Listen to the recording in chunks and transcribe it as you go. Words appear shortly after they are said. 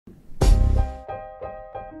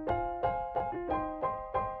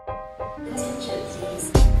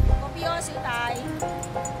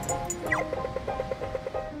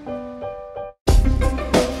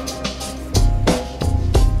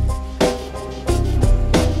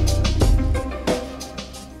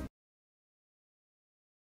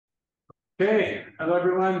Okay, hello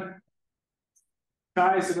everyone.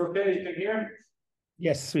 Kai, is it okay? You can hear?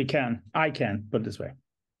 Yes, we can. I can, put it this way.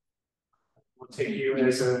 We'll take you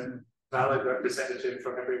as a valid representative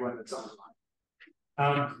from everyone that's on the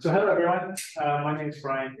line. So hello everyone. My name is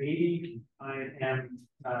Brian Beatty. I am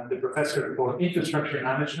the professor for infrastructure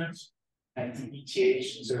management at the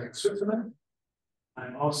ETH in Zurich, Switzerland.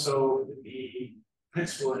 I'm also the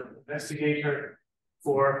principal investigator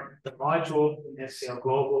for the module in SCL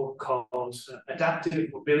Global called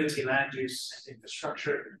Adaptive Mobility, Land Use and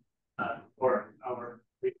Infrastructure, or our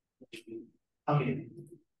AMIL.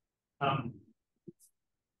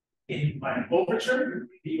 In my overture,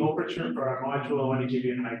 the overture for our module, I want to give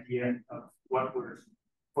you an idea of what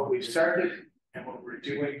we've started and what we're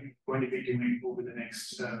going to be doing over the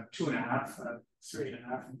next 3.5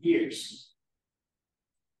 years.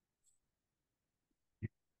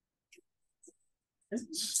 This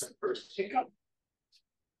is the first hiccup.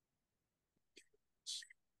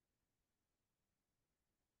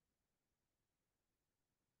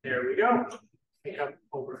 There we go. Hiccup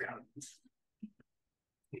overcome.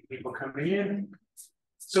 People coming in.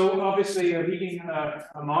 So obviously, leading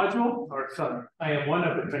a module, or sorry, I am one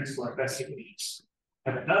of the principal investigators.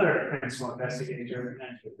 I have another principal investigator,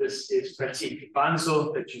 and this is Pratik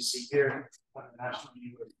Bansal that you see here on the National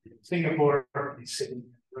University of Singapore. He's sitting in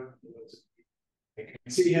the room. I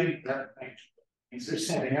can see him. Thanks for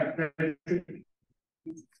standing up.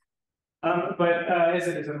 But as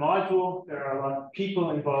it is a module, there are a lot of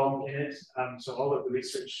people involved in it. So all of the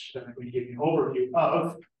research that I'm going to give you an overview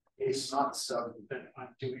of is not stuff that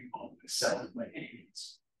I'm doing all myself by any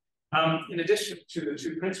means. In addition to the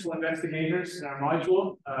two principal investigators in our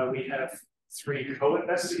module, we have 3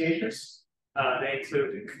 co-investigators. They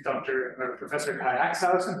include Professor Kai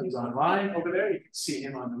Axhausen, who's online over there. You can see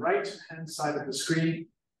him on the right-hand side of the screen.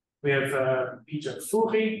 We have Peter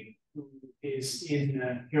Furi, who is in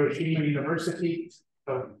Hiroshima University.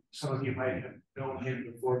 So some of you might have known him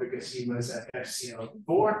before because he was at FCL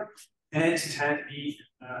before. And Tanvi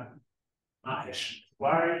Mahesh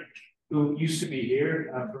Wari, who used to be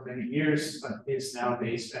here for many years, but is now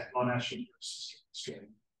based at Monash University in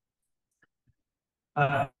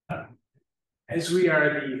Australia. As we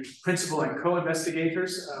are the principal and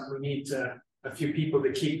co-investigators, we need a few people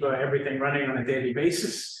to keep everything running on a daily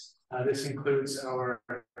basis. This includes our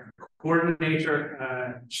coordinator,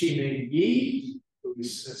 Chi-Ming Yi, who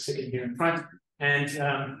is sitting here in front, and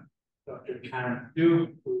Dr. Karen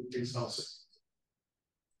Du, who is also.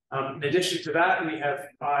 In addition to that, we have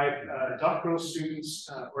 5 doctoral students,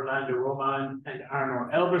 Orlando Roman and Arnor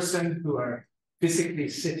Elberson, who are physically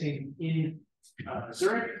sitting in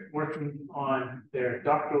Zurich, working on their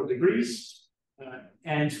doctoral degrees.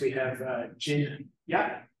 And we have Jin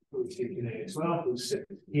Yap, who's here today as well, who's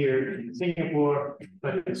sitting here in Singapore,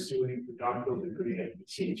 but is doing the doctoral degree at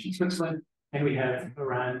ETH in Switzerland. And we have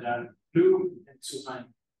Miranda Lu and Suhan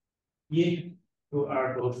Yin, who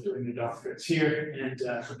are both doing the doctorates here, and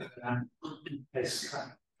has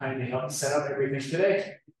kindly helped set up everything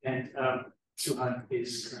today. And Suhan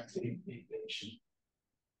is currently in Beijing.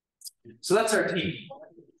 So that's our team.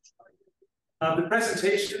 The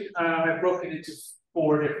presentation I've broken into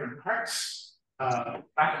 4 different parts.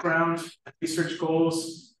 Background, research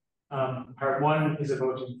goals. Part 1 is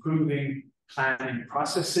about improving planning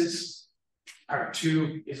processes. Part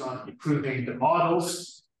 2 is on improving the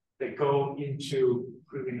models that go into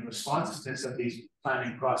improving the responsiveness of these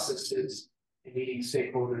planning processes and meeting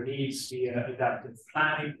stakeholder needs via adaptive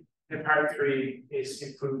planning. And part 3 is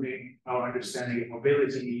improving our understanding of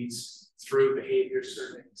mobility needs through behavior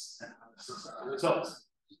surveys and analysis of the results.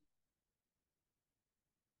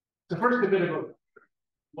 So first, a bit about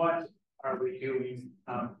what are we doing?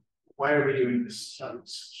 Why are we doing this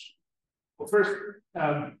research? Well, first,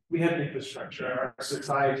 we have infrastructure. Our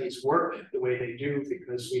societies work the way they do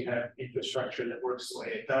because we have infrastructure that works the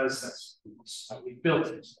way it does. That's how we built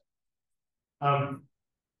it.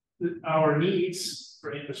 Our needs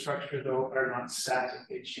for infrastructure, though, are not static.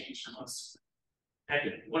 They change constantly.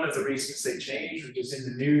 And one of the reasons they change, which is in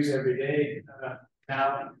the news every day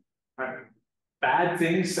now, are bad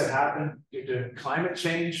things that happen due to climate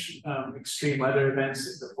change, extreme weather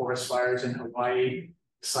events, the forest fires in Hawaii,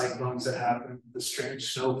 cyclones that happen, the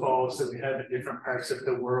strange snowfalls that we have in different parts of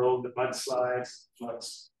the world, the mudslides,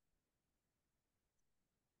 floods.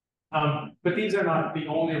 But these are not the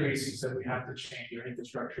only reasons that we have to change our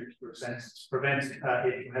infrastructure to prevent it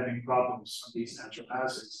from having problems from these natural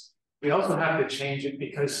hazards. We also have to change it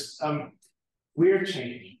because we're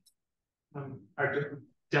changing. Our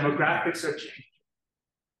demographics are changing.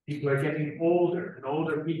 People are getting older, and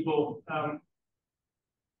older people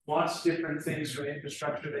want different things from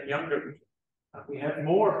infrastructure than younger people. We have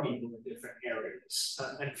more people in different areas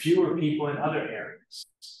and fewer people in other areas.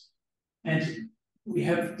 And we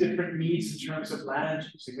have different needs in terms of land.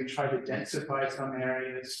 So we try to densify some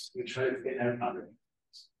areas, we try to thin out other areas.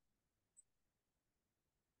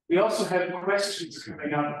 We also have questions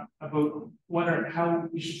coming up about how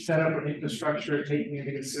we should set up an infrastructure, taking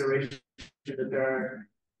into consideration that there are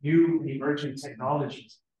new emerging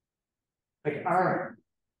technologies. Like our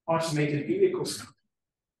automated vehicles.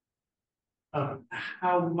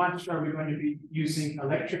 How much are we going to be using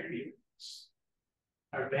electric vehicles?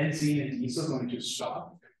 Are benzene and diesel going to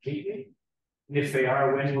stop completely? And if they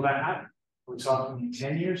are, when will that happen? We're talking in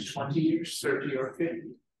 10 years, 20 years, 30 or 50.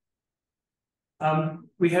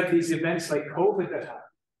 We have these events like COVID that happen,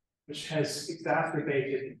 which has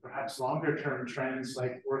exacerbated perhaps longer term trends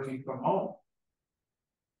like working from home.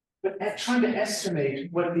 But trying to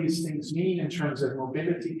estimate what these things mean in terms of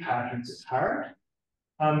mobility patterns is hard.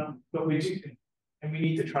 But we do, and we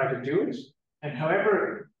need to try to do it. And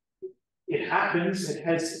however it happens, it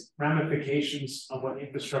has ramifications on what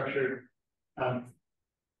infrastructure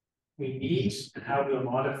we need and how we'll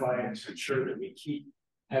modify it to ensure that we keep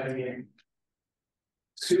having it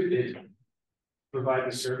suited to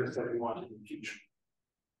provide the service that we want in the future.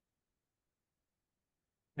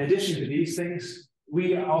 In addition to these things,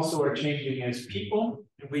 we also are changing as people,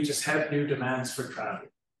 and we just have new demands for travel.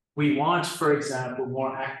 We want, for example,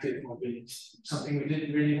 more active mobility, something we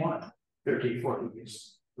didn't really want 30, 40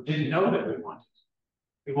 years. We didn't know that we wanted.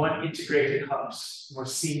 We want integrated hubs, more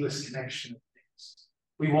seamless connection of things.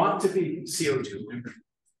 We want to be CO2 neutral.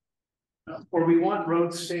 Or we want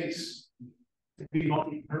road space to be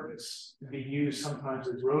multi-purpose, to be used sometimes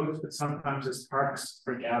as roads, but sometimes as parks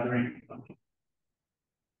for gathering.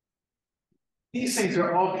 These things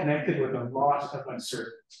are all connected with a lot of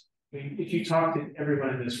uncertainty. I mean, if you talk to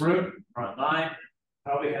everyone in this room or online,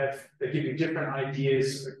 they give you different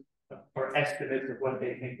ideas or estimates of what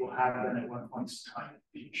they think will happen at one point in time in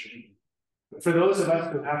the future. But for those of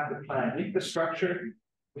us who have to plan infrastructure,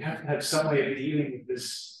 we have to have some way of dealing with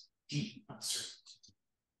this deep uncertainty.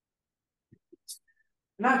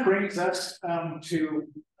 And that brings us to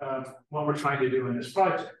what we're trying to do in this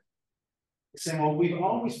project. Saying, well, we've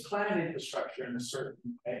always planned infrastructure in a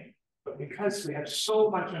certain way, but because we have so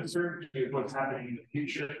much uncertainty of what's happening in the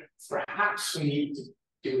future, perhaps we need to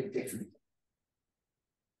do it differently.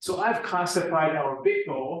 So I've classified our big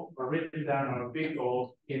goal, or written down our big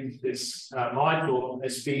goal in this module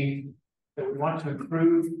as being that we want to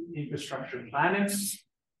improve infrastructure planning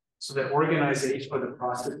so that organizations, or the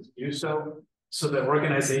process to do so that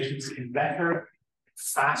organizations can better,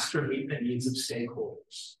 faster meet the needs of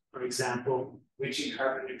stakeholders. For example, reaching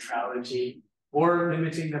carbon neutrality, or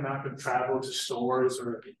limiting the amount of travel to stores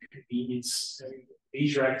or convenience,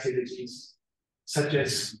 leisure activities, such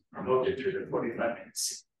as promoted through the 45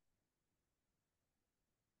 minutes.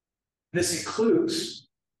 This includes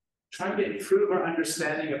trying to improve our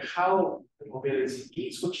understanding of how the mobility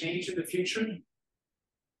needs will change in the future,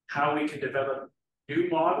 how we can develop new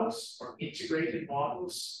models or integrated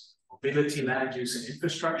models, mobility, land use, and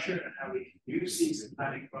infrastructure, and how we can use these in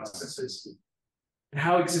planning processes, and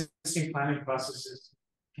how existing planning processes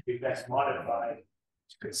can be best modified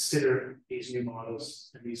to consider these new models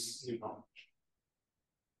and these new knowledge.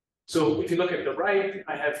 So if you look at the right,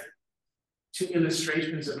 I have two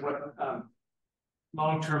illustrations of what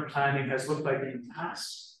long-term planning has looked like in the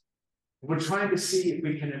past. We're trying to see if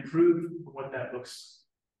we can improve what that looks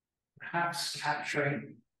like, perhaps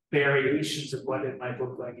capturing variations of what it might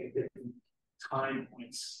look like at different time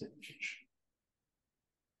points in the future.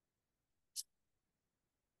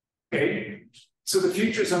 Okay, so the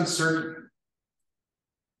future is uncertain,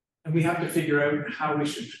 and we have to figure out how we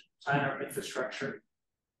should plan our infrastructure.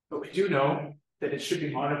 But we do know that it should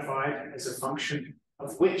be modified as a function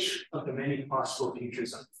of which of the many possible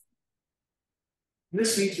futures unfold. And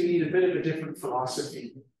this means we need a bit of a different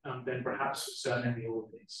philosophy than perhaps was done in the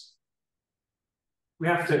old days. We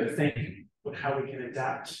have to think about how we can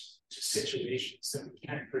adapt to situations that we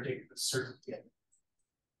can't predict with certainty.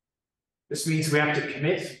 This means we have to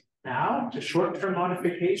commit now to short-term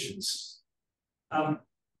modifications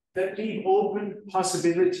that leave open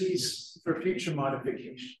possibilities for future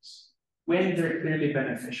modifications when they're clearly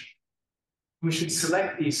beneficial. We should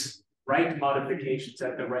select these right modifications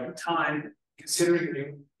at the right time, considering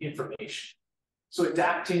new information. So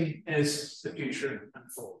adapting as the future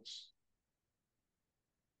unfolds.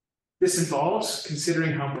 This involves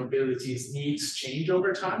considering how mobility's needs change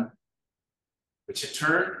over time, which in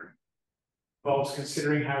turn involves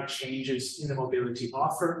considering how changes in the mobility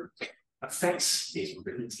offer affects these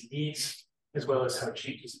mobility needs, as well as how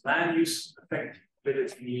changes in land use affect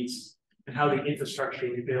mobility needs, and how the infrastructure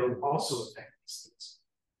we build also affect these things.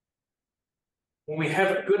 When we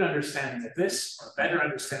have a good understanding of this, or a better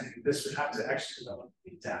understanding of this, we have to actually develop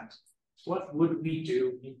and adapt. What would we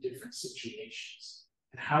do in different situations?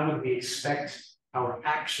 And how would we expect our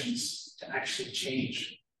actions to actually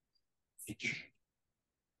change the future?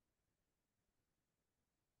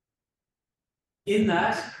 In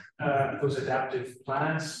that, those adaptive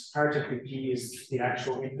plans, part of the key is the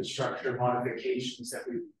actual infrastructure modifications that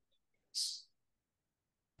we use.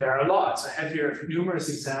 There are lots. I have here numerous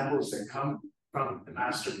examples that come from the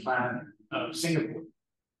master plan of Singapore.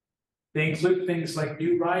 They include things like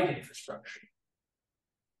new ride infrastructure,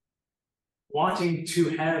 wanting to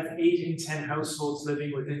have 8 in 10 households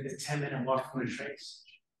living within the 10-minute walk from a train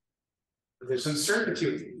station. But there's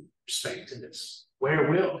uncertainty with respect to this. Where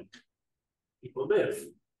will people live?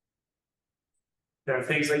 There are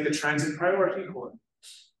things like the transit priority corridors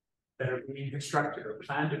that are being constructed or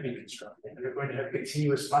planned to be constructed, and they're going to have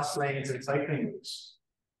continuous bus lanes and cycling routes.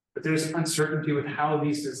 But there's uncertainty with how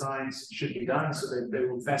these designs should be done so that they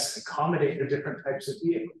will best accommodate the different types of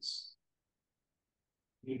vehicles.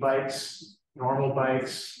 E-bikes, normal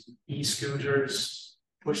bikes, e-scooters,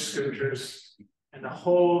 push scooters, and a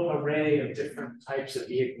whole array of different types of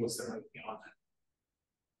vehicles that might be on that.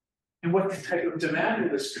 And what type of demand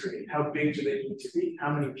will this create? How big do they need to be?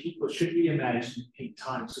 How many people should we imagine in peak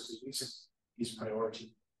times as we use these priorities?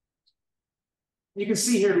 You can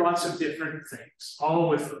see here lots of different things, all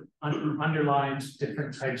with underlined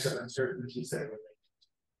different types of uncertainties that are related.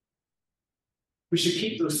 We should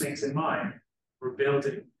keep those things in mind. We're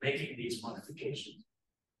building, making these modifications.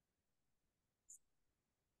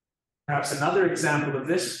 Perhaps another example of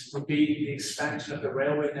this would be the expansion of the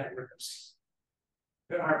railway network.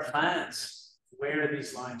 There are plans where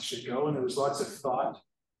these lines should go, and there was lots of thought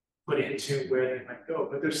put into where they might go,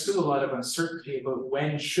 but there's still a lot of uncertainty about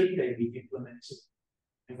when should they be implemented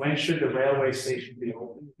and when should the railway station be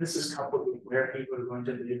open. This is coupled with where people are going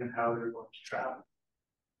to live and how they're going to travel.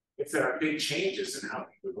 If there are big changes in how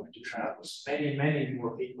people are going to travel, many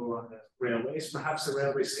more people on the railways, perhaps the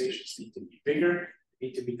railway stations need to be bigger,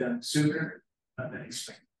 need to be done sooner than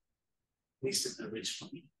expected, at least in the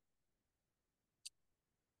original.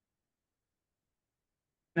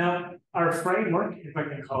 Now, our framework, if I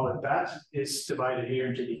can call it that, is divided here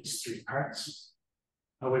into these 3 parts.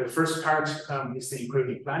 Where the first part is the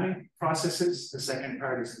improving planning processes, the second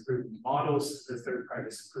part is improving models, the third part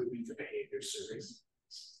is improving the behavior surveys.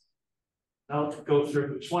 I'll go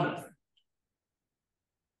through each one of them.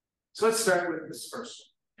 So let's start with this first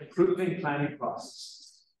one, improving planning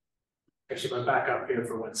processes. Actually, I'll back up here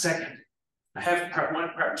for 1 second. I have part 1,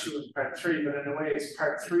 part 2, and part 3, but in a way it's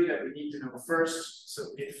part 3 that we need to know first. So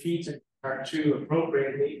it feeds into part 2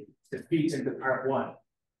 appropriately, it feeds into part 1.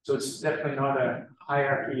 So it's definitely not a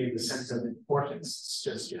hierarchy in the sense of importance. It's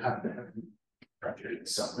just you have to have structured in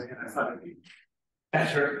some way. And I thought it'd be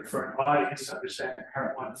better for an audience to understand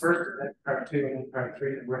part 1 first, and then part 2, and then part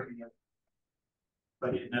 3, and working it.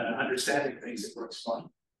 But in understanding things, it works fine.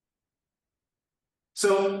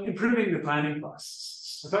 So improving the planning process.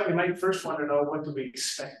 I thought you might first want to know, what do we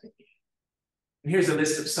expect? And here's a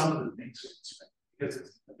list of some of the things we expect. Because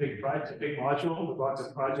it's a big project, a big module with lots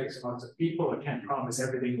of projects and lots of people. I can't promise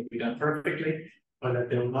everything will be done perfectly, or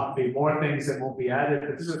that there will not be more things that won't be added,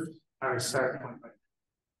 but this is our start point right now.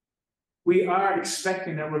 We are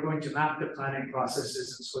expecting that we're going to map the planning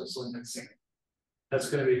processes in Switzerland and Singapore.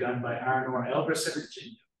 That's going to be done by Arnor Elberson and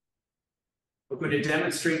Virginia. We're going to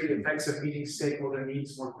demonstrate the effects of meeting stakeholder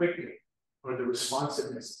needs more quickly, or the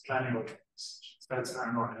responsiveness of planning organizations. That's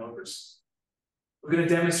Arnor Elberson. We're going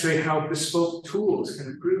to demonstrate how bespoke tools can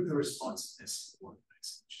improve the responsiveness of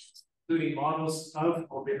organizations, including models of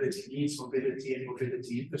mobility needs, mobility and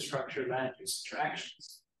mobility infrastructure, land use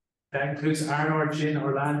interactions. That includes Arnor, Jin,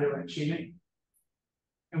 Orlando, and Chile.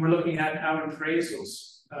 And we're looking at how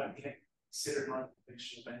appraisals can consider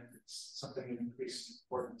non-conventional benefits, something of increasing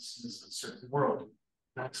importance in this uncertain world.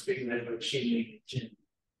 That's being led by Chile and Jin.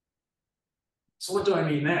 So what do I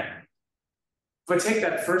mean there? If I take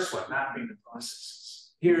that first one, mapping the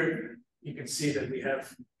processes, here you can see that we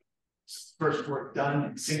have first work done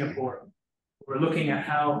in Singapore. We're looking at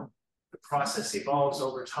how the process evolves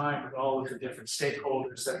over time with all of the different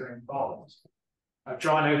stakeholders that are involved. I've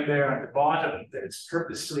drawn out there at the bottom that it's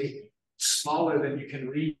purposely smaller than you can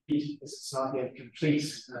read because it's not yet complete.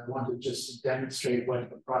 And I wanted just to demonstrate what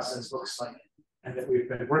the process looks like and that we've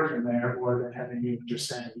been working there more than having you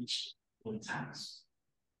understand each task.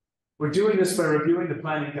 We're doing this by reviewing the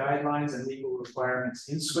planning guidelines and legal requirements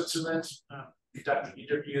in Switzerland, conducting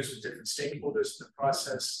interviews with different stakeholders in the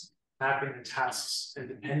process, mapping the tasks and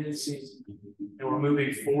dependencies, and we're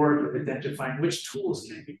moving forward with identifying which tools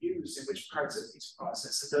can be used in which parts of these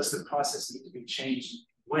processes. Does the process need to be changed in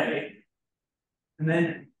a way? And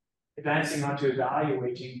then advancing on to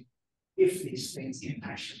evaluating if these things can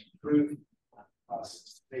actually improve the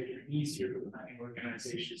process, make it easier for planning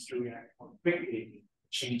organizations to react more quickly to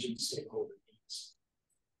changing stakeholder needs.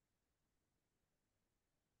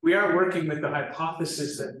 We are working with the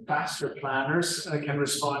hypothesis that faster planners can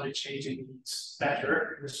respond to changing needs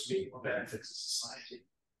better. This will be more benefits to society.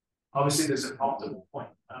 Obviously, there's an optimal point.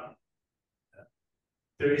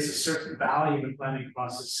 There is a certain value in the planning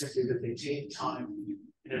process simply that they take time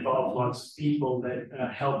and involve lots of people that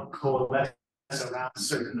help coalesce around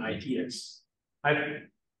certain ideas. I've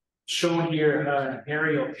shown here an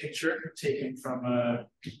aerial picture taken from a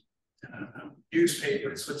newspaper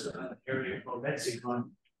in Switzerland, an area called Metzingen,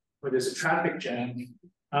 where there's a traffic jam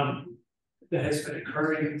that has been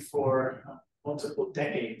occurring for multiple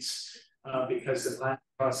decades because the planning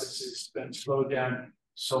process has been slowed down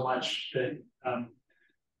so much that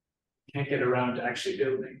can't get around to actually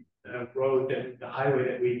building the road and the highway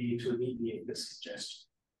that we need to alleviate this congestion.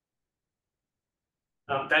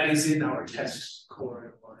 That is in our test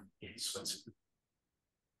corridor in Switzerland.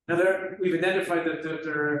 Now, we've identified that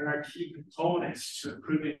there are key components to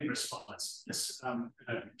improving responsiveness.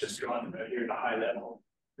 I've just drawn them out here at a high level.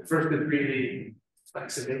 The first is really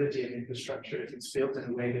flexibility of infrastructure. If it's built in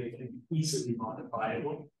a way that it can be easily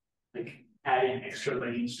modifiable, like adding extra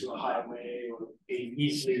lanes to a highway or being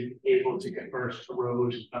easily able to convert a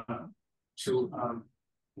road to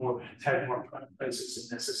have more places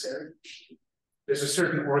if necessary. There's a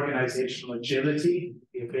certain organizational agility,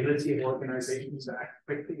 the ability of organizations to act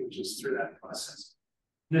quickly, which is through that process.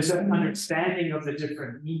 And there's an understanding of the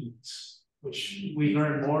different needs, which we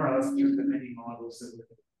learn more of through the many models that we're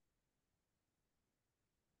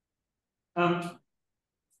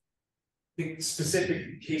the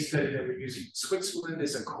specific case study that we're using in Switzerland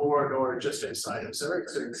is a corridor just outside of Zurich.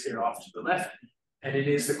 Zurich's here off to the left. And it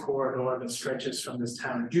is the corridor that stretches from this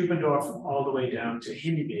town of Dubendorf all the way down to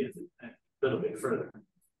Hinnibild, a little bit further.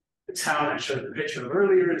 The town I showed the picture of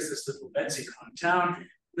earlier is this little Benzikon town.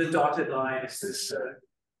 The dotted line is this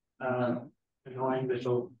annoying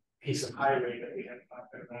little piece of highway that we have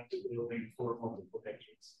around the building for multiple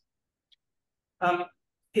decades.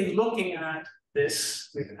 In looking at this,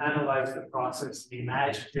 we've analyzed the process, we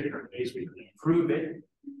imagined different ways we could improve it.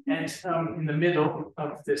 And in the middle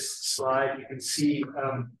of this slide, you can see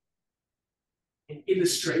an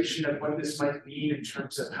illustration of what this might mean in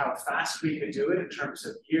terms of how fast we could do it, in terms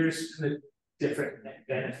of years, and the different net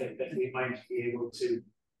benefit that we might be able to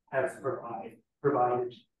have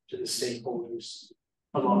provided to the stakeholders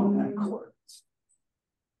along that corridor.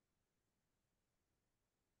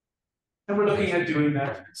 And we're looking at doing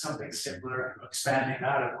that, something similar, expanding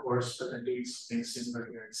that, of course, but then doing something similar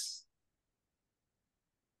here.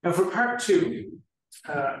 Now for part two,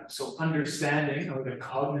 so understanding or the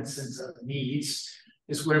cognizance of needs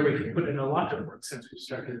is where we can put in a lot of work since we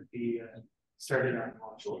started our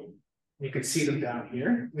module. You can see them down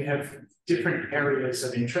here. We have different areas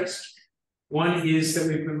of interest. One is that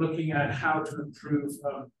we've been looking at how to improve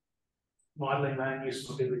modeling land use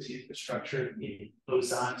mobility infrastructure in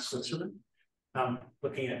Lausanne, Switzerland.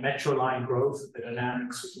 Looking at metro line growth, the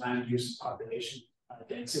dynamics with land use and population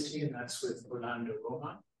density, and that's with Orlando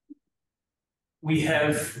Roma. We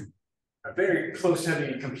are very close to having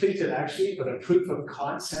it completed actually, but a proof of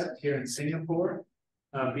concept here in Singapore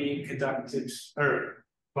being conducted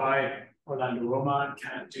by Orlando Roma,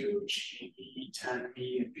 Candu, GE,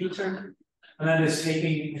 Tanby, and Peter. And that is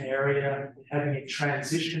taking an area, having it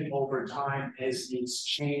transition over time as needs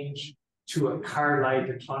change to a car-like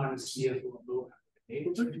autonomous vehicle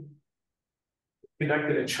neighborhood.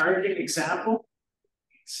 Conducted a charging example,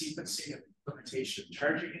 sequencing of implementation of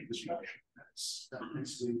charging infrastructure. That's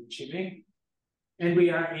nicely achieving. And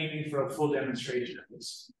we are aiming for a full demonstration of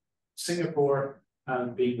this. Singapore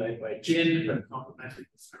being led by Jin, but complemented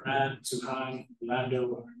with Iran, Suhan,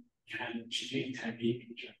 Orlando, Can, Chile, Tanby,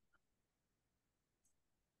 Peter.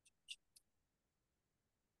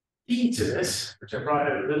 Key to this, which I brought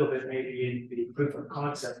out a little bit maybe in the proof of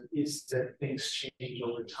concept, is that things change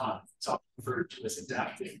over time. It's often referred to as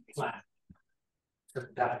adaptive planning.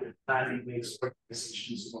 Adaptive planning makes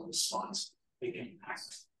organizations more responsive. They can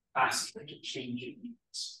act faster to changing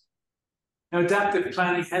needs. Now, adaptive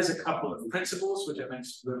planning has a couple of principles, which I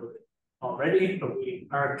mentioned a little bit already, but we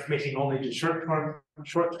are committing only to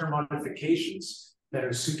short-term modifications that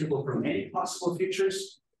are suitable for many possible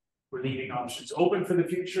futures. We're leaving options open for the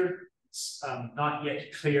future. It's not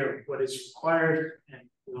yet clear what is required, and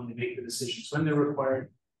we only make the decisions when they're required.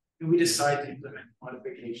 and we decide to implement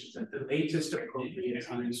modifications at the latest appropriate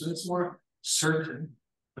time. So it's more certain,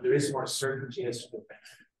 but there is more certainty as to the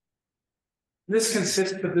benefit. This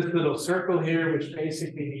consists of this little circle here, which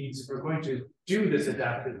basically means if we're going to do this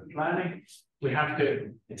adaptive planning, we have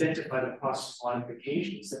to identify the possible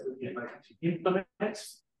modifications that we would like to implement.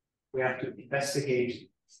 We have to investigate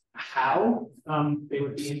how they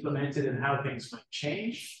would be implemented and how things might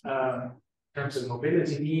change in terms of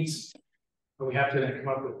mobility needs. But we have to then come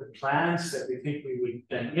up with the plans that we think we would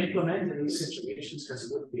then implement in these situations, because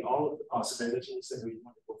it wouldn't be all of the possibilities that we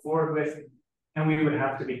want to go forward with. And we would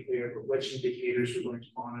have to be clear about which indicators we're going to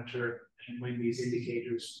monitor and when these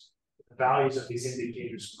indicators, the values of these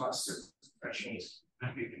indicators cross certain thresholds,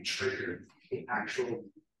 and we can trigger the actual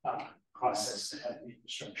process to have the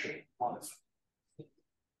infrastructure modified.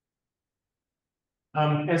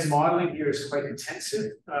 As modeling here is quite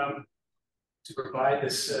intensive, to provide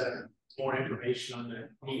this more information on the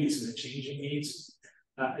needs and the changing needs,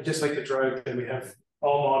 I'd just like to draw out that we have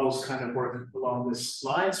all models kind of work along this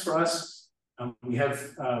lines for us. We have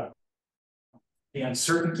the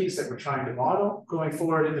uncertainties that we're trying to model going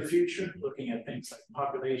forward in the future, looking at things like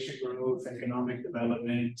population growth, economic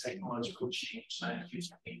development, technological change, land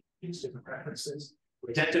use change, different preferences.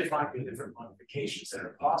 We're identifying the different modifications that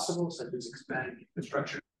are possible, such as expanding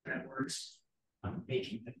infrastructure networks,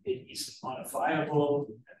 making them easily modifiable,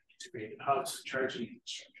 integrated hubs for charging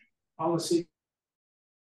infrastructure policy.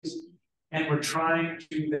 And we're trying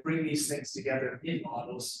to bring these things together in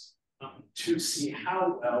models to see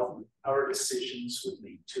how well our decisions would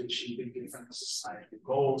lead to achieving different societal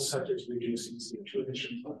goals, such as reducing CO2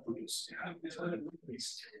 emissions or reducing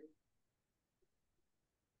waste.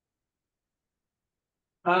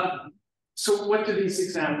 So what do these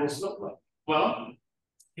examples look like? Well,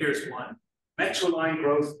 here's one. Metro line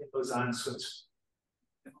growth in Lausanne, Switzerland.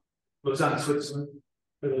 Lausanne, Switzerland,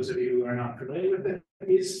 for those of you who are not familiar with it,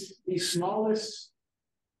 is the smallest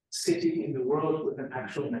city in the world with an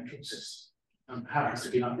actual metro system. Happens to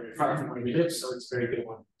be not very far from where we live, so it's a very good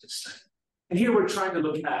one to study. And here we're trying to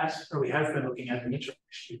look at, or we have been looking at the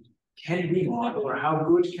interaction. Can we model, or how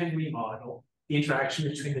good can we model the interaction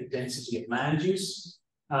between the density of land use,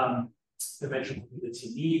 the metro mobility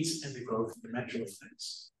needs, and the growth of the metro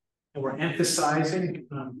effects? And we're emphasizing,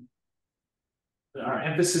 our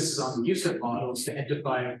emphasis is on the use of models to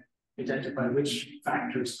identify which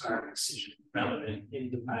factors are decision relevant in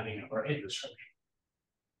the planning of our infrastructure.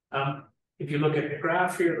 If you look at the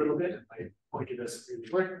graph here a little bit, I pointed doesn't really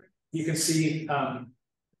work, you can see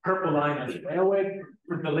purple line on the railway.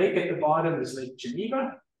 The lake at the bottom is Lake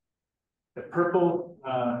Geneva. The purple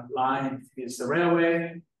line is the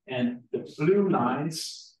railway, and the blue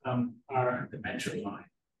lines are the metro line.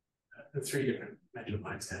 The three different metro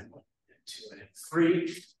lines, N1, N2, and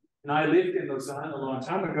N3. And I lived in Lausanne a long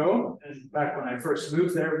time ago, and back when I first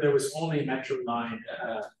moved there, there was only Metro Line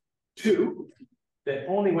 2 that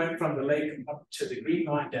only went from the lake up to the Green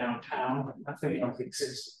Line downtown. Nothing else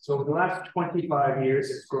existed. So over the last 25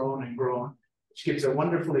 years, it's grown and grown, which gives a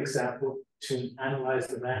wonderful example to analyze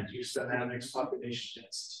the land use dynamics, population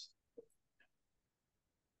density.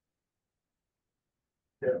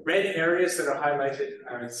 The red areas that are highlighted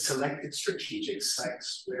are selected strategic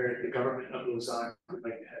sites where the government of Lausanne would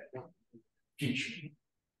like to have one future.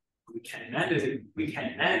 We can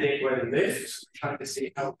mandate where they live, so we're trying to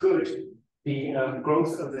see how good the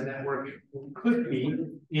growth of the network could be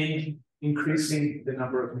in increasing the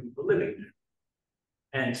number of people living there.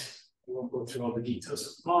 And we won't go through all the details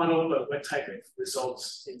of the model, but what type of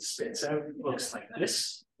results it spits out looks like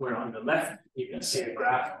this, where on the left, you can see a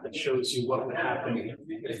graph that shows you what would happen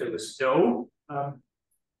if there was no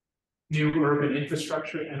new urban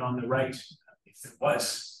infrastructure, and on the right, if there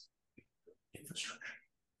was infrastructure.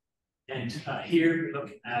 And here we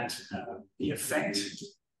look at the effect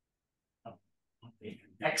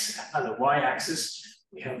on the y-axis.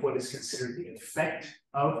 We have what is considered the effect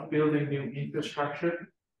of building new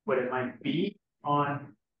infrastructure, what it might be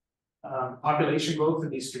on population growth in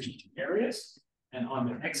these strategic areas. And on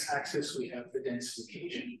the x-axis, we have the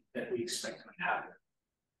densification that we expect might happen.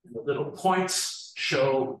 And the little points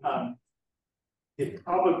show the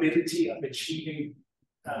probability of achieving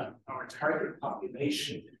our target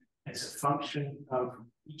population as a function of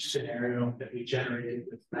each scenario that we generated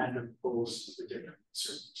with random pools of the different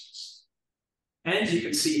uncertainties. And you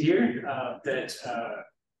can see here that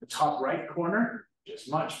the top right corner, which is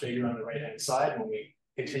much bigger on the right-hand side when we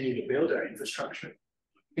continue to build our infrastructure,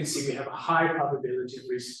 you can see we have a high probability of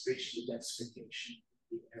reaching the densification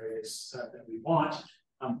in the areas that we want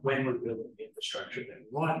when we're building the infrastructure that we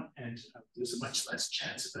want, and there's a much less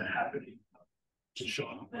chance of that happening which is shown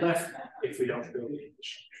on the left, if we don't build the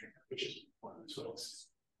infrastructure, which is one as well.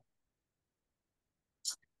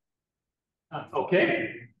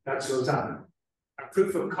 Okay, that's goes on. Our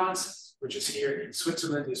proof of concept, which is here in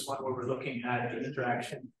Switzerland, is one where we're looking at the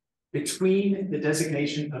interaction between the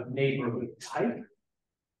designation of neighborhood type,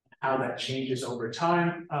 how that changes over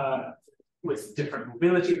time with different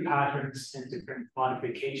mobility patterns and different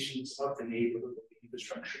modifications of the neighborhood, of the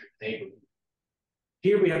infrastructure of the neighborhood.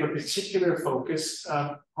 Here we have a particular focus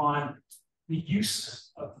on the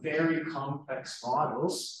use of very complex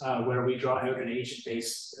models where we draw out an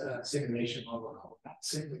agent-based simulation model called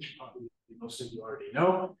MATSIM, which probably most of you already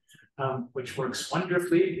know, which works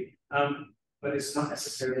wonderfully, but it's not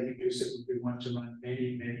necessarily conducive if we want to run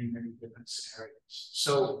many different scenarios.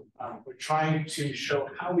 So we're trying to show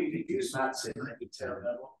how we can use MATSIM at the detail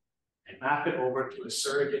level and map it over to a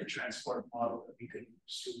surrogate transport model that we could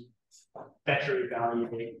use to better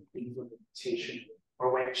evaluate the implementation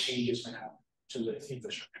or when changes might happen to the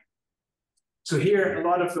infrastructure. So here, a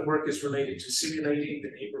lot of the work is related to simulating the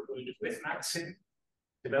neighborhood with MATSIM,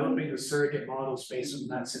 developing the surrogate models based on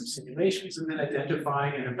MATSIM simulations, and then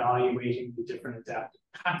identifying and evaluating the different adaptive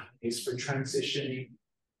pathways for transitioning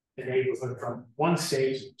the neighborhood from one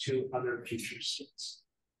state to other future states.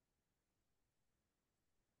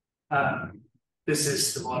 This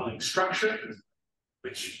is the modeling structure,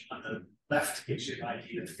 which on the left gives you an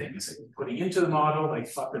idea of things that we're putting into the model,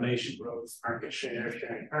 like population growth, market share,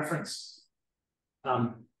 sharing preference.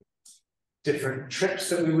 Different trips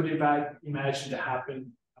that we would imagine to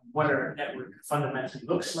happen, what our network fundamentally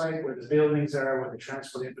looks like, where the buildings are, where the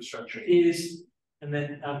transport infrastructure is, and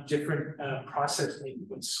then different process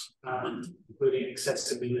inputs, including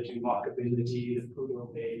accessibility, walkability, the Pluto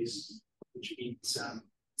bays, which means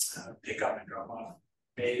pick up and drop off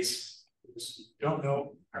bays. Don't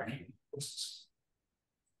know parking posts.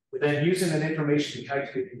 We're then using that information to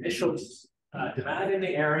calculate the initial demand in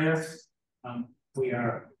the area. We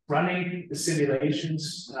are running the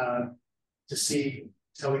simulations to see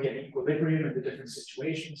how we get equilibrium in the different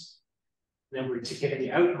situations. Then we're getting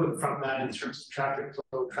the output from that in terms of traffic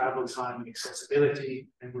flow, travel time, and accessibility,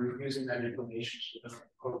 and we're using that information to develop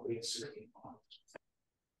appropriate surrogate models.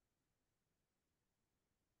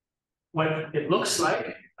 What it looks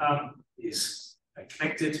like is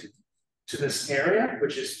connected to this area,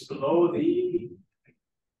 which is below the, I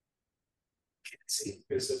can't see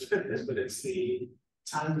because it's fitness, but it's the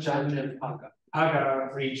Tanjanya Paga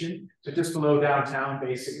region, so just below downtown,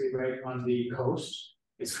 basically right on the coast.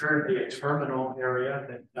 It's currently a terminal area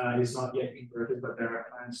that is not yet converted, but there are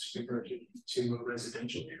plans to convert it to a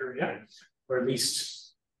residential area, or at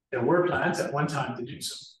least there were plans at one time to do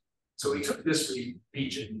so. So we took this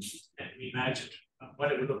region and we imagined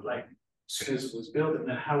what it would look like as soon as it was built, and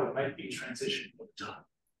then how it might be transitioned over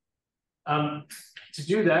time. To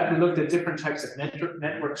do that, we looked at different types of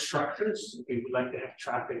network structures. We would like to have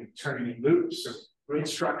traffic turning in loops, or grid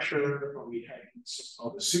structure, or we had what's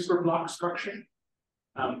called the super block structure.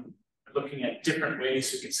 Looking at different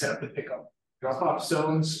ways we can set up the pickup drop-off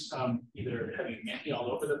zones, either having many all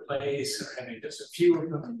over the place, or having just a few of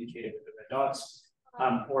them indicated with the red dots,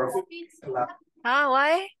 or if we allow.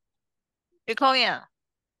 Why? You call in?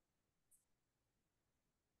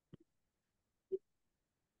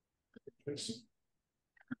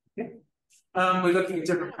 Okay. We're looking at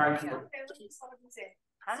different parts of it.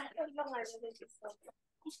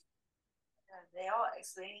 They all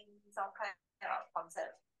explain some kind of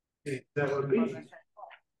concept. That would be.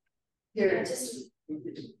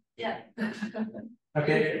 Yeah.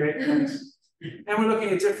 Okay, great. Thanks. And we're looking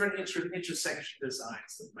at different intersection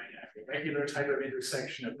designs that might have a regular type of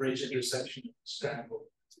intersection, a bridge intersection, a scramble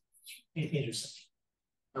intersection,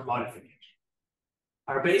 or modification.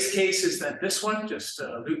 Our base case is that this one, just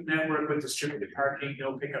a loop network with distributed parking,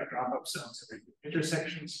 no pickup drop-up zones, every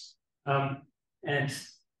intersections, and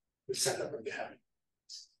the setup of the habit.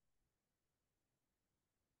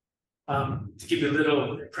 To give you a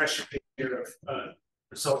little impression here of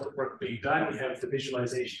result of work being done, we have the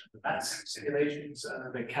visualization of the MATSIM simulations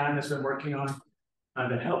that Can has been working on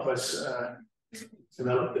that help us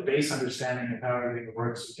develop the base understanding of how everything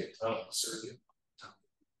works. We can develop a circuit.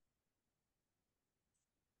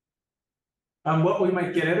 What we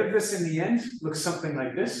might get out of this in the end looks something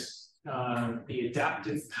like this, the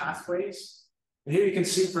adaptive pathways. And here you can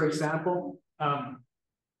see, for example,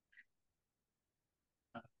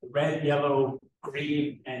 red, yellow,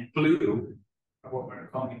 green, and blue are what we're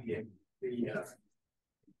calling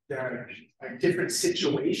there are different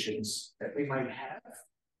situations that we might have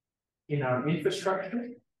in our infrastructure.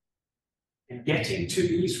 And getting to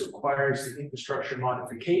these requires the infrastructure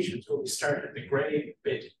modifications, where we start at the gray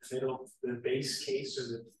bit in the middle, the base case or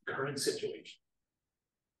the current situation.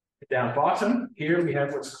 Down bottom, here we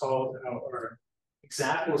have what's called our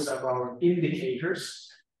examples of our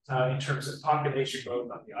indicators in terms of population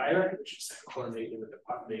growth on the island, which is then correlated with the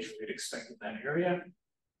population we'd expect in that area.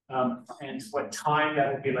 And what time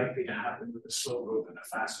that would be likely to happen with a slow growth and a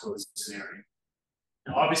fast growth scenario.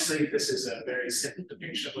 Now, obviously, this is a very simple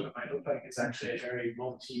depiction of what it might look like. It's actually a very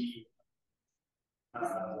multi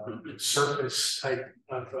surface type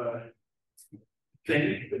of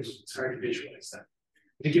thing. It's hard to visualize that.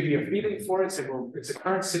 To give you a feeling for it, say, well, it's a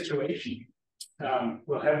current situation.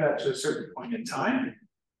 We'll have that to a certain point in time,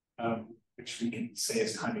 which we can say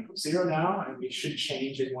is time equals 0 now, and we should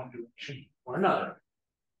change in one direction or another.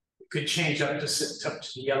 We could change up to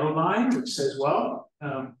the yellow line, which says, well,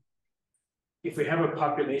 if we have a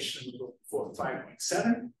population of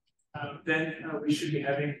 5.7, then we should be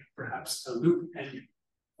having perhaps a loop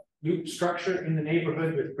structure in the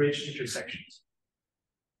neighborhood with bridge intersections.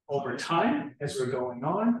 Over time, as we're going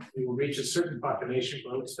on, we will reach a certain population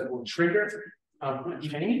growth that will trigger a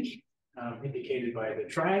change indicated by the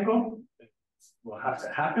triangle. That will have to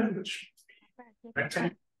happen, which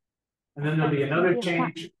rectangle. And then there'll be another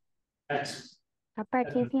change at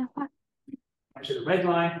to the red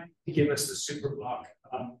line to give us the super block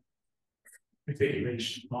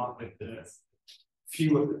configuration along with the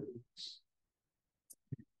few of the groups.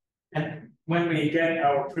 And when we get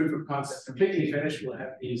our proof of concept completely finished, we'll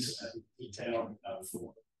have these detailed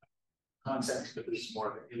for concepts, but this is more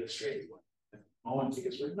of an illustrated one at the moment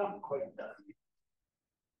because we're not quite done.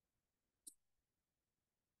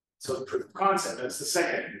 So proof of concept, that's the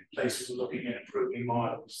second place we're looking at improving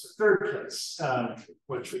models. The third place,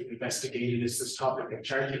 which we've investigated, is this topic of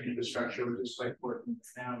charging infrastructure, which is quite important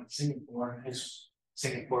now in Singapore, as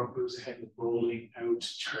Singapore moves ahead with rolling out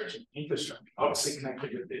charging infrastructure, obviously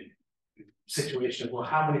connected with the situation of, well,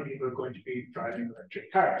 how many people are going to be driving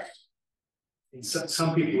electric cars? And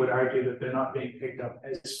some people would argue that they're not being picked up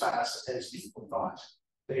as fast as people thought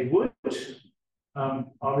they would.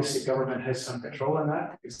 Obviously, government has some control on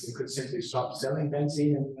that because they could simply stop selling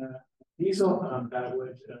benzene and diesel. That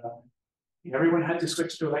would everyone had to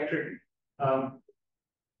switch to electric.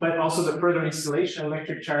 But also the further installation of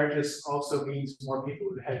electric charges also means more people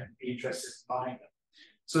would have to be interested in buying them.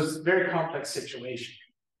 So it's a very complex situation.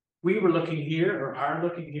 We were looking here, or are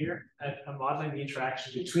looking here, at modeling the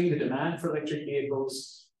interaction between the demand for electric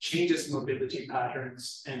vehicles, changes in mobility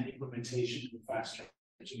patterns, and implementation of fast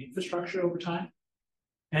charging infrastructure over time.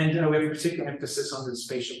 And we have a particular emphasis on the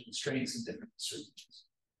spatial constraints and different uncertainties.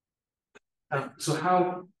 So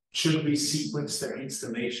how should we sequence their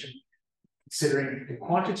installation, considering the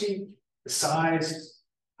quantity, the size,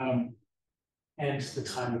 and the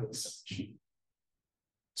time of installation?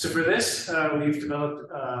 So for this, we've developed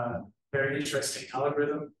a very interesting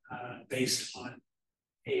algorithm based on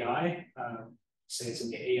AI. Say it's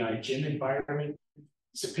in the AI gym environment.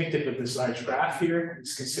 It's depicted with this large graph here.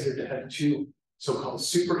 It's considered to have two so-called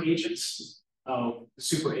super agents.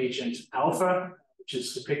 Super agent alpha, which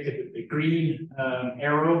is depicted with the green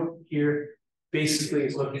arrow here, basically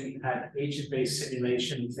is looking at agent-based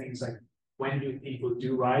simulation of things like when do people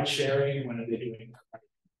do ride sharing, when are they doing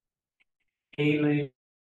hailing,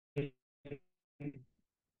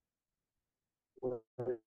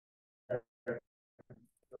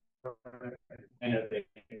 and are they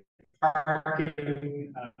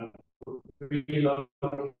parking,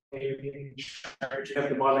 relocating, charging. You have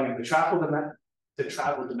the modeling of the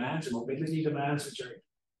travel demands and mobility demands, which are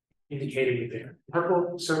indicated with the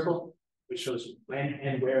purple circle, which shows when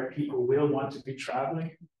and where people will want to be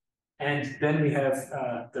traveling. And then we have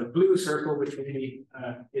the blue circle, which really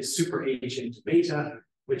is super agent beta,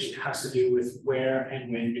 which has to do with where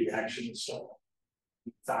and when do you actually install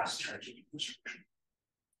fast charging infrastructure.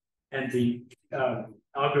 And the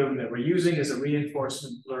algorithm that we're using is a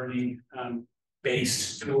reinforcement learning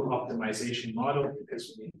based tool optimization model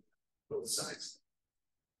because we need both sides.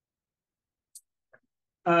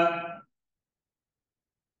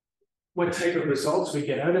 What type of results we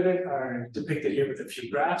get out of it are depicted here with a few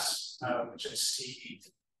graphs, which I see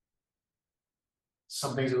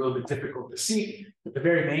something's a little bit difficult to see. But the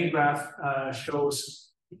very main graph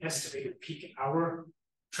shows the estimated peak hour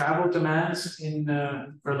travel demands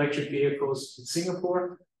for electric vehicles in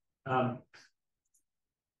Singapore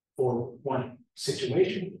for one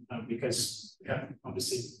situation, because we have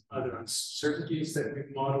obviously other uncertainties that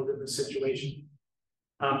we've modeled in this situation.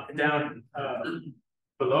 Down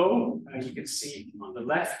below, you can see on the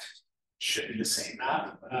left, should be the same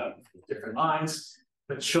map, different lines,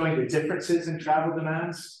 but showing the differences in travel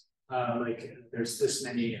demands like there's this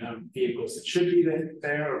many vehicles that should be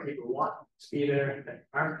there, or people want to be there that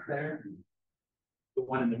aren't there. The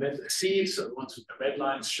one in the middle, C, so the ones with the red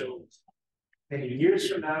lines show many years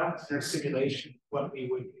from now, their simulation, what we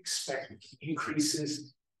would expect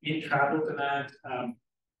increases in travel demand,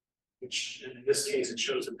 which in this case, it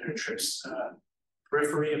shows that there are trips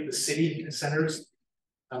periphery of the city centers,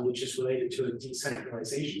 which is related to a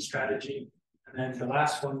decentralization strategy. And then the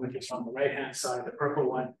last one, which is on the right-hand side, the purple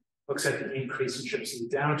one, looks at the increase in trips in the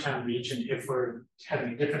downtown region if we're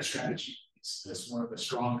having a different strategy. It's more of a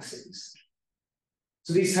strong cities.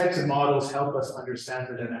 So these types of models help us understand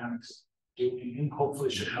the dynamics of doing, and hopefully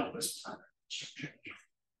should help us plan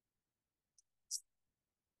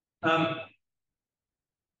our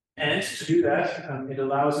and to do that, it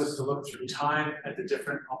allows us to look through time at the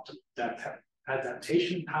different optimal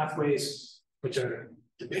adaptation pathways, which are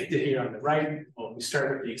depicted here on the right. Well, we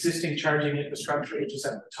start with the existing charging infrastructure, which is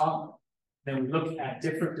at the top. Then we look at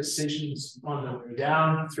different decisions on the way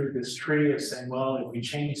down through this tree of saying, well, if we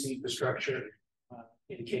change the infrastructure,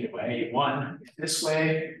 indicated by A1 this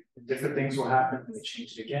way, different things will happen. When we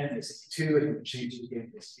change it again, it's A2, and then we change it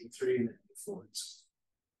again, it's A3, and then A4.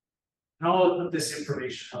 And all of this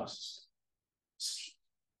information helps us.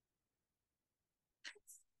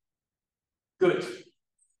 Good.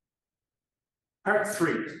 Part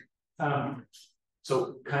 3.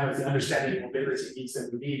 So kind of the understanding of mobility needs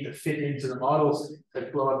that we need to fit into the models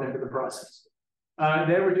that flow up into the process.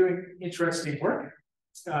 There we're doing interesting work.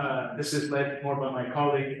 This is led more by my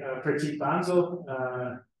colleague, Pratik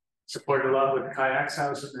Bansal, supported a lot with Kayak's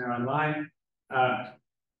House when they're online.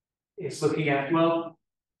 It's looking at, well,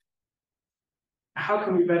 how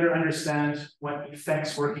can we better understand what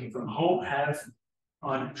effects working from home have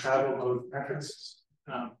on travel mode preferences?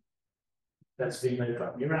 That's being led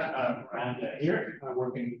by Miranda here,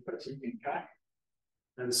 working with Pratik and Kai.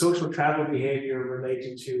 And the social travel behavior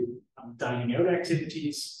related to dining out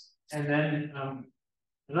activities, and then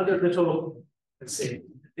another little, let's say,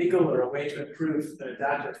 niggle or a way to improve the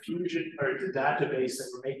data fusion or the database that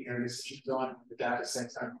we're making our decisions on. The data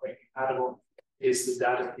sets aren't quite compatible. Is the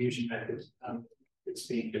data fusion method that's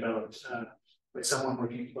being developed by someone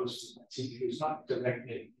working close to my team who's not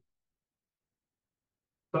directly,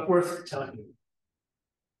 but worth telling you.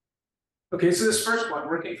 Okay, so this first one,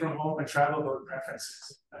 working from home and travel mode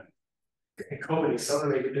preferences. COVID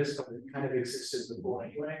accelerated this, but it kind of existed before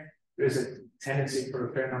anyway. There's a tendency for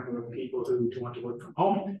a fair number of people who want to work from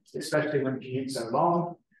home, especially when commutes are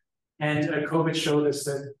long. And COVID showed us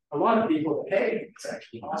that a lot of people, hey, it's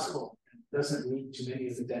actually possible. It doesn't lead to many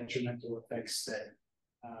of the detrimental effects that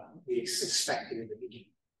we expected in the beginning.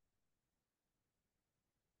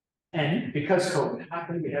 And because COVID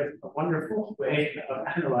happened, we have a wonderful way of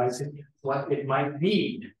analyzing what it might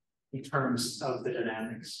mean in terms of the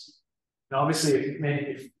dynamics. And obviously,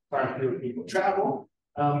 if far fewer people travel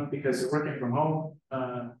because they're working from home,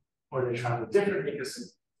 or they travel differently because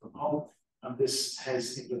they're from home, this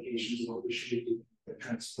has implications of what we should be doing for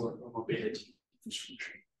transport or mobility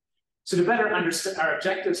infrastructure. So to better understand, our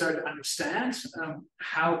objectives are to understand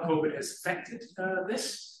how COVID has affected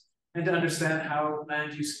this, and to understand how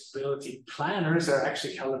land use mobility planners are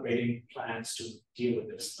actually calibrating plans to deal with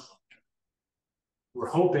this. We're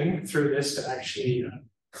hoping through this to actually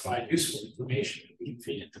provide useful information that we can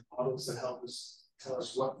feed into models that help us tell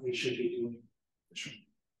us what we should be doing.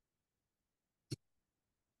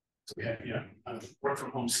 So we have a work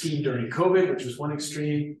from home scheme during COVID, which was one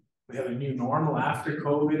extreme. We have a new normal after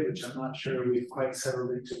COVID, which I'm not sure we've quite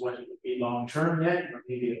settled into what it would be long term yet, or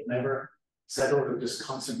maybe it'll never settle or just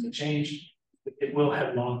constantly change. It will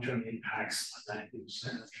have long term impacts on that use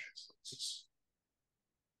and transport system.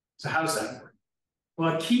 So how's that work?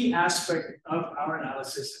 Well, a key aspect of our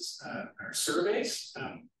analysis is our surveys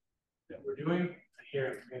that we're doing.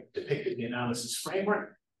 Here I've depicted the analysis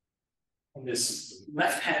framework. In this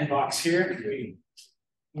left-hand box here, we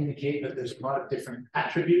indicate that there's a lot of different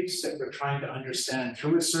attributes that we're trying to understand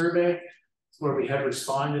through a survey, where we have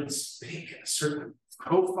respondents pick a certain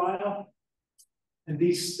profile. And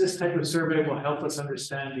this type of survey will help us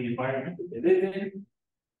understand the environment that they live in,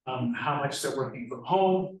 how much they're working from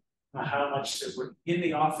home, how much they're working in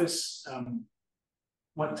the office,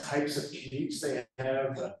 what types of commutes they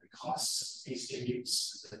have, the costs of these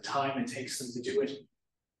commutes, the time it takes them to do it.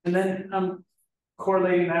 And then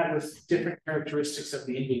correlating that with different characteristics of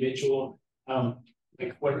the individual,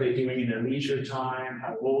 like what are they doing in their leisure time,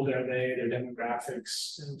 how old are they, their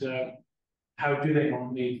demographics, and how do they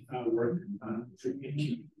normally work to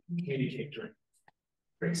communicate during,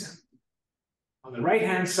 for example. On the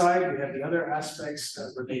right-hand side, we have the other aspects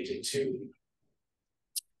related to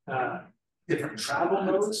different travel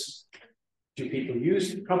modes. Do people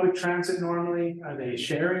use public transit normally? Are they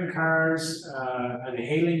sharing cars? Are they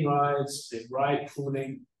hailing rides? Are they ride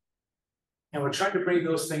pooling? And we're trying to bring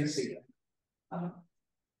those things together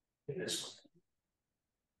in this one.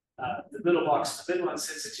 The little box in the middle on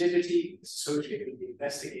sensitivity is associated with the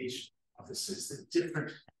investigation of the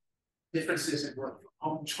differences in work from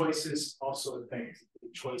home choices also affect the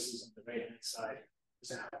choices on the right-hand side.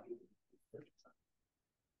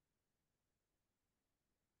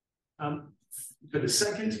 For the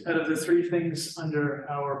second out of the three things under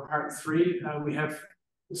our part 3, we have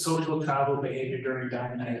social travel behavior during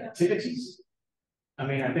dynamic activities. I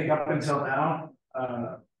mean, I think up until now,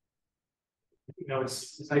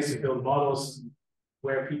 it's nice to build models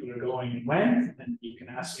where people are going and when, and you can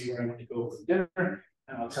ask me where I want to go for dinner,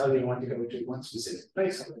 and I'll tell you I want to go to one specific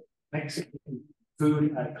place, Mexican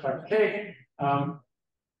food at Clark K.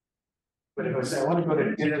 But if I say I want to go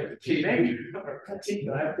to dinner with a teenager or a teen,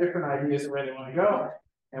 they'll have different ideas of where they want to go.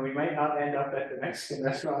 And we might not end up at the Mexican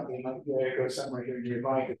restaurant, we might go somewhere here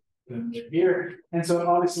nearby here. And so it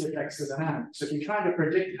obviously affects the dynamic. So if you're trying to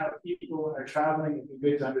predict how people are traveling, it'd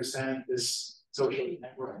be good to understand this social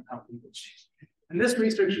network and how people change. And this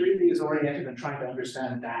research really is oriented on trying to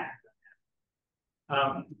understand that.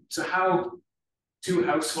 So how do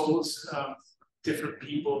households, different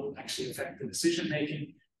people actually affect the decision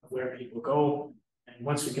making of where people go, and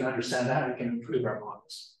once we can understand that, we can improve our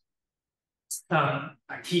models.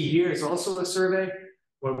 A key here is also a survey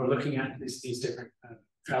where we're looking at these different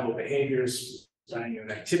travel behaviors, planning of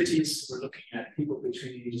activities. We're looking at people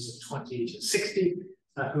between the ages of 20 to 60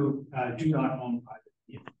 who do not own private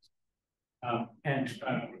vehicles.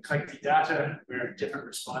 We collect the data where different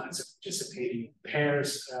respondents are participating in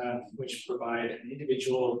pairs, which provide an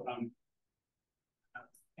individual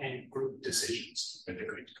and group decisions when they're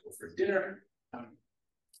going to go for dinner,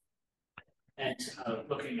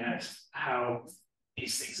 looking at how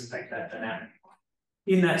these things affect that dynamic.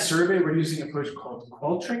 In that survey, we're using a approach called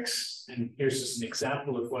Qualtrics, and here's just an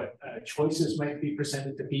example of what choices might be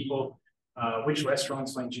presented to people. Which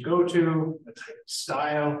restaurants might you go to? What type of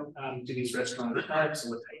style do these restaurants have? So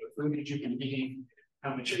what type of food did you be eating?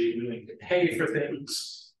 How much are you willing to pay for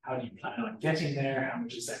things? How do you plan on getting there? How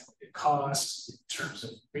much is that going to cost in terms of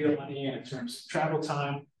real money and in terms of travel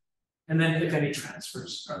time? And then if any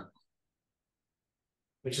transfers are,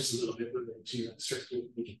 which is a little bit related to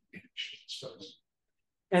uncertainty connection.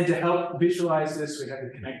 And to help visualize this, we have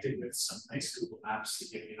it connected with some nice Google Maps to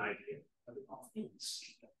give you an idea of it all means.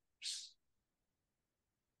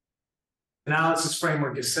 Analysis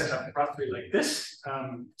framework is set up roughly like this.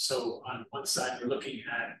 So on one side, we're looking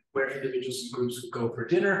at where individuals and groups would go for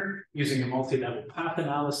dinner using a multi-level path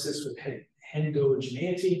analysis with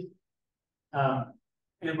heterogeneity. And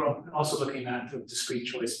we're also looking at the discrete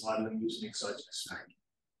choice modeling using exogenous factors.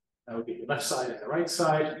 That would be the left side and the right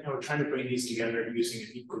side. And we're trying to bring these together using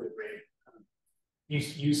an equilibrium,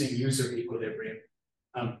 using user equilibrium,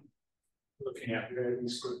 looking at where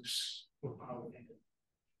these groups will probably end up.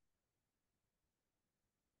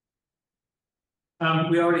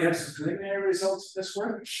 We already have some preliminary results of this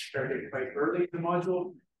work, which started quite early in the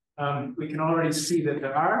module. We can already see that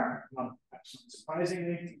there are, not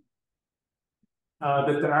surprisingly,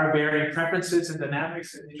 that there are varying preferences and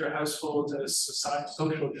dynamics in inter-household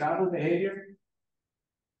social travel behavior,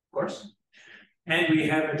 of course. And we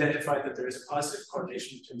have identified that there is a positive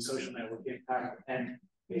correlation between social network impact and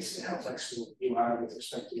basically how flexible you are with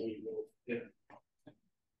respect to where you go.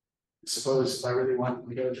 Suppose if I really wanted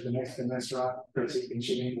to go to the Mexican restaurant, pretty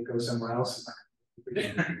cheating to go somewhere else.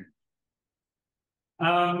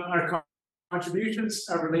 Our contributions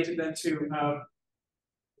are related then to,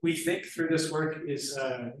 we think through this work is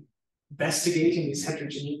investigating these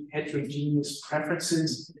heterogeneous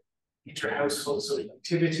preferences, inter-household social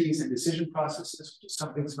activities and decision processes, which is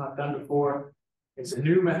something that's not done before. It's a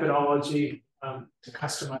new methodology to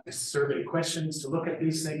customize survey questions to look at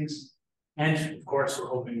these things. And of course, we're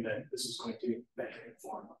hoping that this is going to better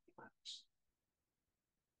inform our plans.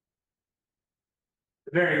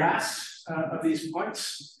 The very last of these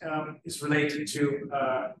points is related to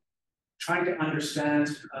trying to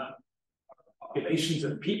understand populations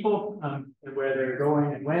of people and where they're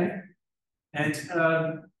going and when. And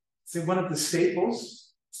so one of the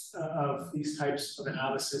staples of these types of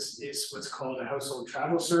analysis is what's called a household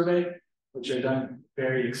travel survey, which are done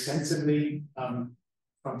very extensively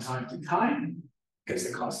from time to time, because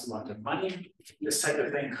they cost a lot of money. This type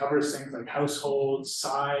of thing covers things like household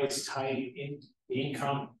size, type,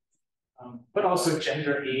 income, but also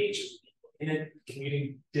gender, age, in it,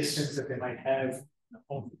 commuting distance that they might have,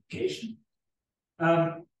 home location.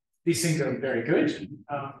 These things are very good,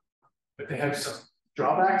 but they have some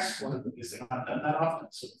drawbacks. One of them is they're not done that often,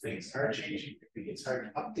 so things are changing. It's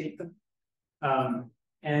hard to update them.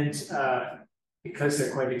 Because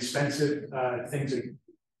they're quite expensive, things are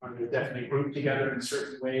definitely grouped together in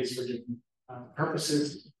certain ways for different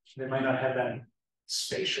purposes. They might not have that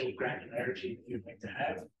spatial granularity that you'd like to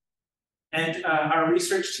have. And our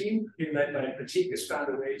research team, led by Pratik, has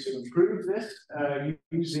found a way to improve this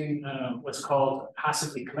using what's called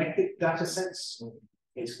passively collected data sets. So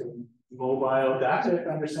basically mobile data, if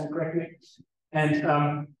I understand correctly.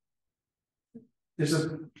 And there's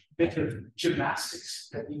a bit of gymnastics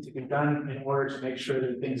that need to be done in order to make sure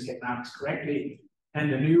that things get mapped correctly.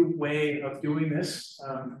 And the new way of doing this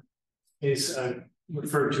is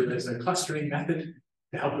referred to as a clustering method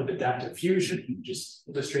to help with the data fusion, just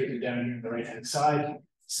illustrated down here on the right-hand side,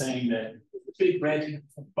 saying that with the big red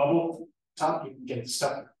bubble top, you can get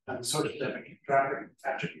stuff sort of demographic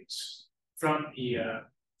attributes from the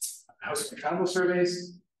household travel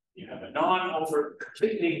surveys. You have a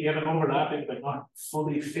you have an overlapping but not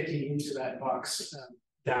fully fitting into that box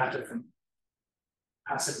data from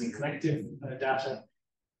passively collected data.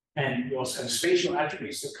 And you also have spatial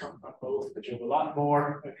attributes that come from both, but you have a lot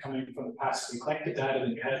more coming from the passively collected data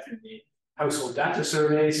than you have in the household data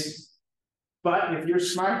surveys. But if you're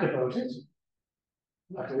smart about it,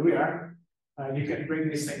 luckily we are, you can bring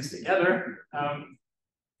these things together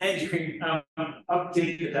and you can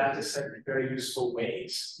update the data set in very useful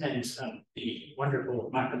ways. And the wonderful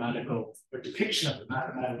mathematical or depiction of the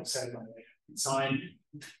mathematical set on the right-hand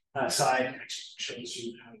side actually shows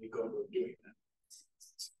you how you go about doing that.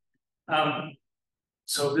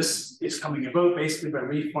 So this is coming about basically by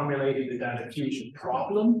reformulating the data fusion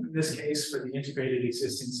problem, in this case for the integrated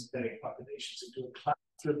existing synthetic populations, into a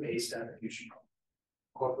cluster-based data fusion problem,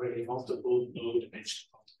 incorporating multiple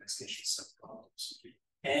low-dimensional optimization subproblems.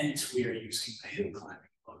 And we are using the hill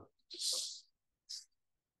climbing model.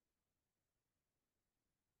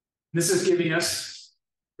 This is giving us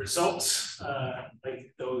results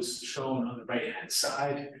like those shown on the right-hand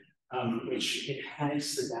side, which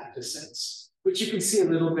enhance the data sets, which you can see a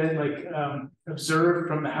little bit like observed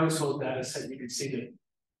from the household data set. You can see the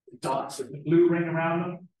dots with the blue ring around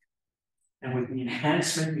them. And with the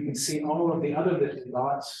enhancement, you can see all of the other little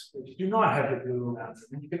dots which do not have the blue around them.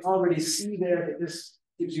 And you can already see there that this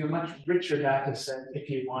gives you a much richer data set if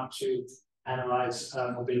you want to analyze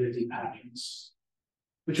mobility patterns,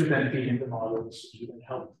 which would then feed into models, which would then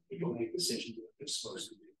help people make decisions what they're supposed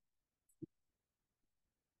to do.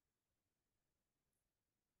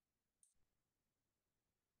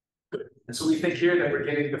 Good. And so we think here that we're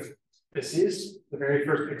getting this is the very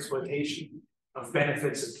first exploitation of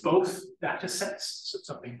benefits of both data sets, so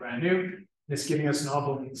something brand new. And it's giving us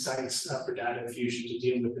novel insights for data fusion to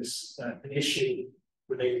deal with this an issue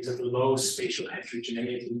related to the low spatial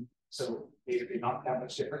heterogeneity. So basically not that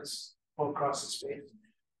much difference all across the space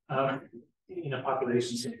in a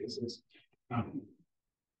population synthesis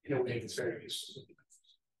in a way that's very useful.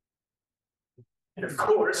 And of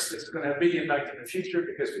course, this is going to have a big impact in the future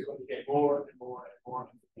because we're going to get more and more and more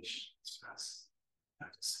information in these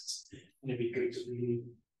data sets. And it'd be good to really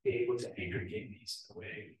be able to aggregate these in a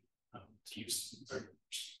way to use them or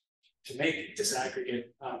to make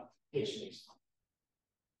disaggregate HNAs.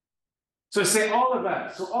 So I say all of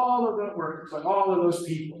that. So all of that work by all of those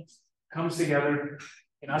people comes together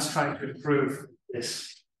in us trying to improve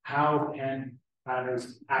this. How can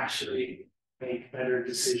planners actually make better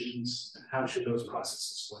decisions, and how should those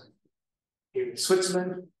processes work? Here in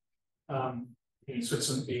Switzerland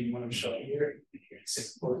being one I'm showing here in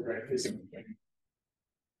Singapore, where I visit.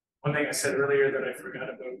 One thing I said earlier that I forgot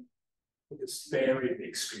about with this very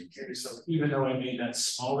big screen here. So even though I made that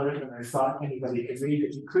smaller than I thought anybody could read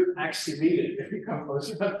it, you couldn't actually read it if you come close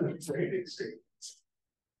enough to this very big screen.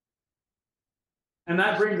 And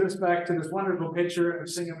that brings us back to this wonderful picture of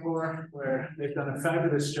Singapore, where they've done a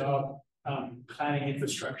fabulous job planning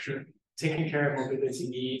infrastructure, taking care of mobility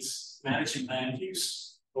needs, managing land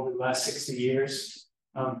use over the last 60 years.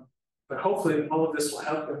 But hopefully all of this will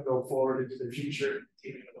help them go forward into the future,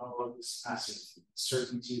 taking all of this massive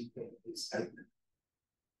uncertainty that is out there.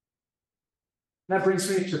 That brings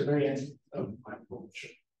me to the very end of my overture.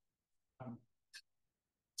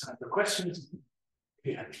 Time for questions, if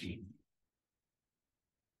you have any.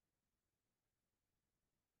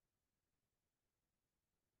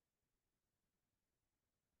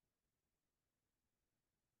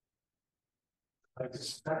 Like to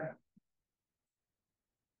start.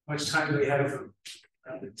 How much time do we have?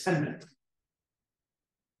 10 minutes.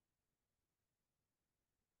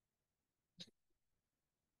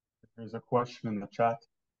 There's a question in the chat.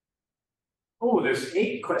 Oh, there's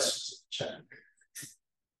 8 questions in the chat.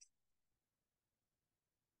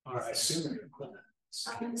 or assuming.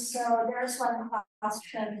 So there's one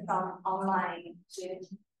question from online student,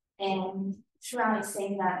 and Shran is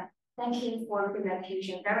saying that thank you for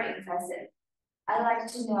presentation, very impressive. I'd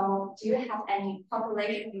like to know, do you have any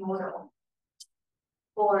population model,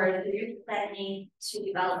 or do you planning to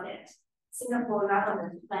develop it? Singapore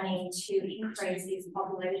government planning to increase its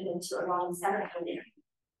population to around 7 million.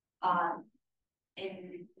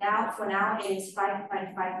 And now, for now, it is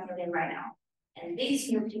 5.5 million right now. And these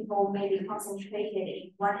new people may be concentrated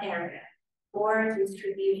in one area or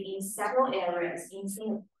distributed in several areas in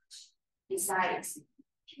Singapore. Besides,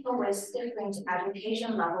 people with different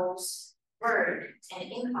education levels, work,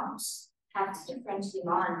 and incomes have different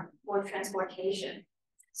demand for transportation.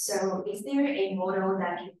 So is there a model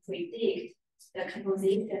that can predict the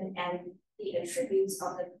composition and the attributes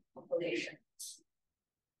of the population?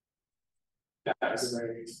 That is a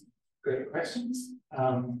very great question. I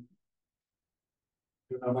don't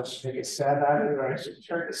know much to make a stab at it, or I should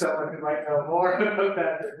turn to someone who might know more about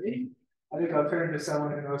that than me. I think I'll turn to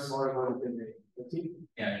someone who knows more about it than me.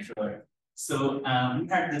 Yeah, sure. So we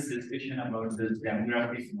had this discussion about this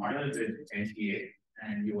demographic model with HTA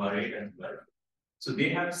and URA as well. So they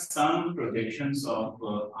have some projections of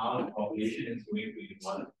how the population is going to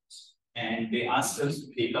evolve. And they asked us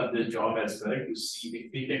to take up this job as well to see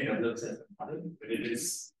if we can develop such a model, but it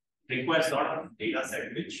requires a lot of data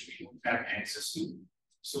set which we don't have access to.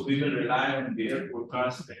 So we will rely on their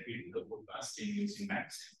forecast that we do the forecasting using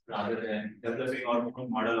Max rather than developing our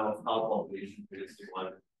own model of how population will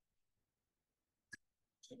evolve.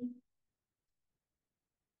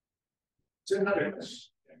 So another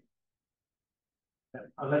question.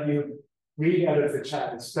 I'll let you read out of the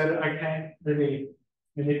chat. It's better. I can't really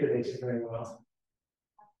manipulate it very well.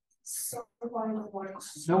 So one more.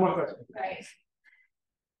 No more questions. Right.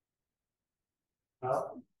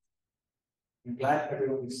 Well, I'm glad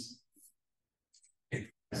everyone's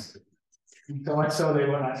so much so they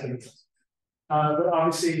won't answer me. But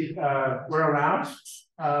obviously, we're around.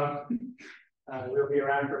 We'll be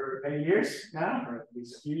around for many years now, or at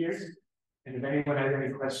least a few years. And if anyone has any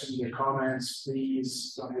questions or comments,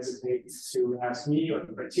 please don't hesitate to ask me or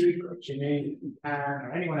Pratik or Janine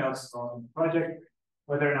or anyone else involved in the project,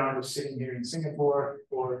 whether or not we're sitting here in Singapore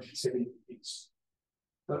or sitting in the East.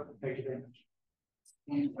 So thank you very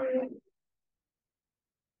much.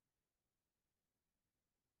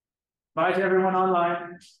 Bye to everyone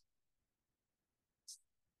online.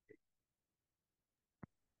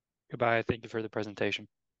 Goodbye. Thank you for the presentation.